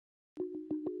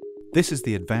This is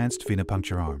the advanced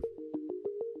venipuncture arm.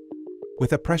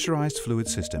 With a pressurized fluid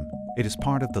system, it is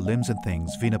part of the Limbs and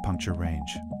Things venipuncture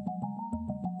range.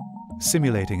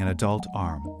 Simulating an adult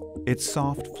arm, its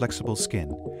soft, flexible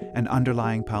skin and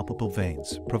underlying palpable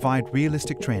veins provide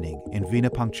realistic training in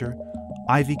venipuncture,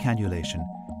 IV cannulation,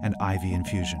 and IV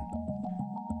infusion.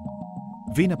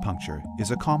 Venipuncture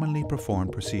is a commonly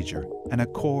performed procedure and a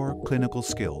core clinical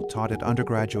skill taught at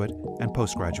undergraduate and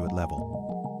postgraduate level.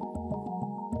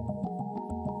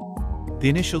 The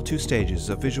initial 2 stages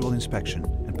of visual inspection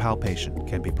and palpation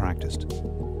can be practiced.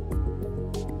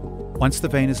 Once the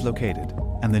vein is located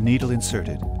and the needle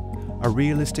inserted, a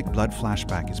realistic blood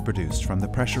flashback is produced from the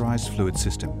pressurized fluid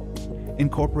system,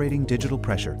 incorporating digital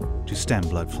pressure to stem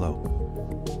blood flow.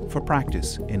 For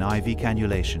practice in IV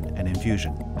cannulation and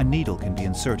infusion, a needle can be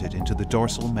inserted into the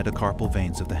dorsal metacarpal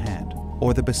veins of the hand,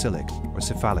 or the basilic or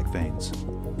cephalic veins.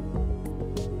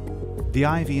 The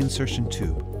IV insertion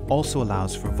tube also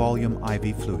allows for volume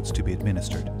IV fluids to be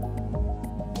administered.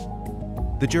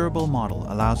 The durable model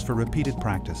allows for repeated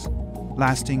practice,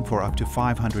 lasting for up to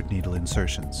 500 needle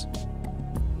insertions.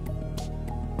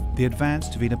 The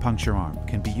advanced venipuncture arm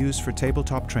can be used for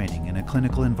tabletop training in a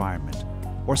clinical environment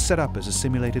or set up as a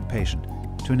simulated patient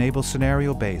to enable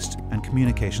scenario-based and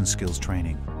communication skills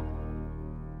training.